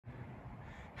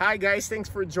Hi guys, thanks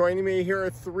for joining me. Here are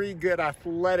 3 good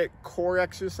athletic core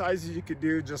exercises you could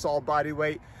do, just all body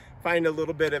weight. Find a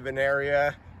little bit of an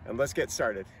area and let's get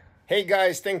started. Hey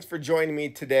guys, thanks for joining me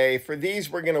today. For these,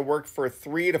 we're gonna work for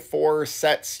 3 to 4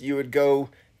 sets. You would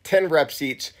go 10 reps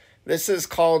each. This is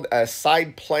called a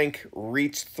side plank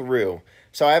reach through.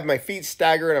 So I have my feet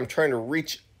staggered. I'm trying to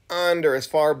reach under as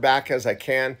far back as I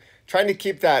can. Trying to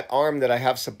keep that arm that I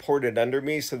have supported under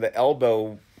me, so the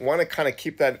elbow, want to kind of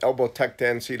keep that elbow tucked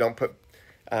in so you don't put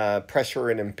pressure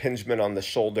and impingement on the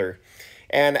shoulder.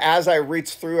 And as I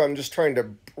reach through, I'm just trying to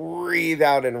breathe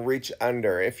out and reach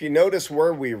under. If you notice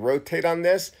where we rotate on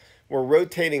this, we're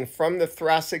rotating from the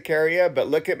thoracic area, but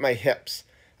look at my hips.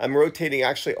 I'm rotating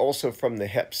actually also from the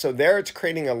hips. So there it's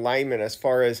creating alignment as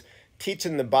far as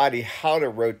teaching the body how to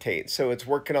rotate. So it's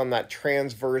working on that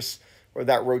transverse or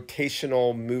that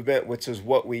rotational movement, which is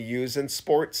what we use in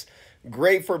sports.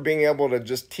 Great for being able to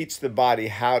just teach the body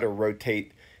how to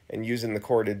rotate and using the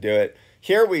core to do it.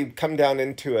 Here we come down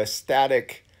into a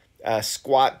static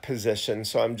squat position.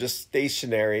 So I'm just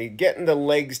stationary, getting the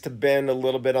legs to bend a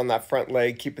little bit on that front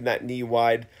leg, keeping that knee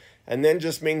wide, and then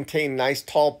just maintain nice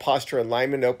tall posture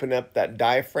alignment, open up that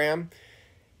diaphragm.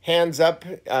 Hands up,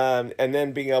 and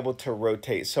then being able to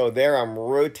rotate. So there I'm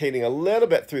rotating a little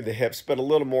bit through the hips, but a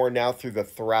little more now through the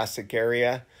thoracic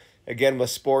area. Again,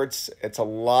 with sports, it's a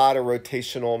lot of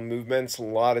rotational movements, a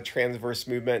lot of transverse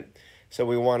movement. So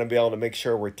we want to be able to make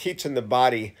sure we're teaching the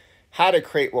body how to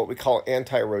create what we call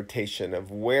anti-rotation,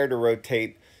 of where to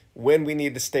rotate, when we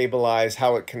need to stabilize,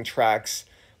 how it contracts.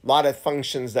 A lot of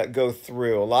functions that go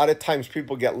through. A lot of times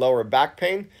people get lower back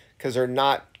pain because they're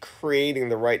not creating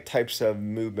the right types of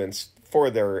movements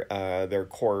for their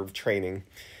core training.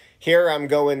 Here I'm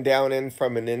going down in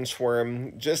from an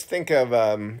inchworm. Just think of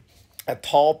a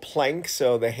tall plank,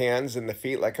 so the hands and the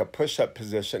feet like a push-up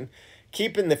position,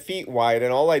 keeping the feet wide,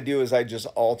 and all I do is I just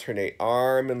alternate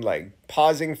arm and leg,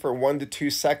 pausing for 1 to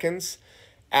 2 seconds.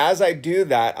 As I do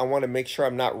that, I want to make sure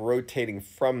I'm not rotating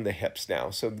from the hips now.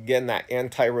 So again, that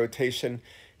anti-rotation,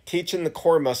 teaching the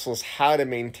core muscles how to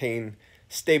maintain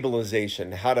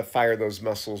stabilization, how to fire those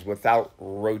muscles without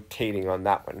rotating on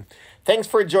that one. Thanks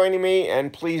for joining me,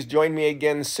 and please join me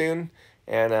again soon,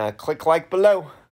 and click like below.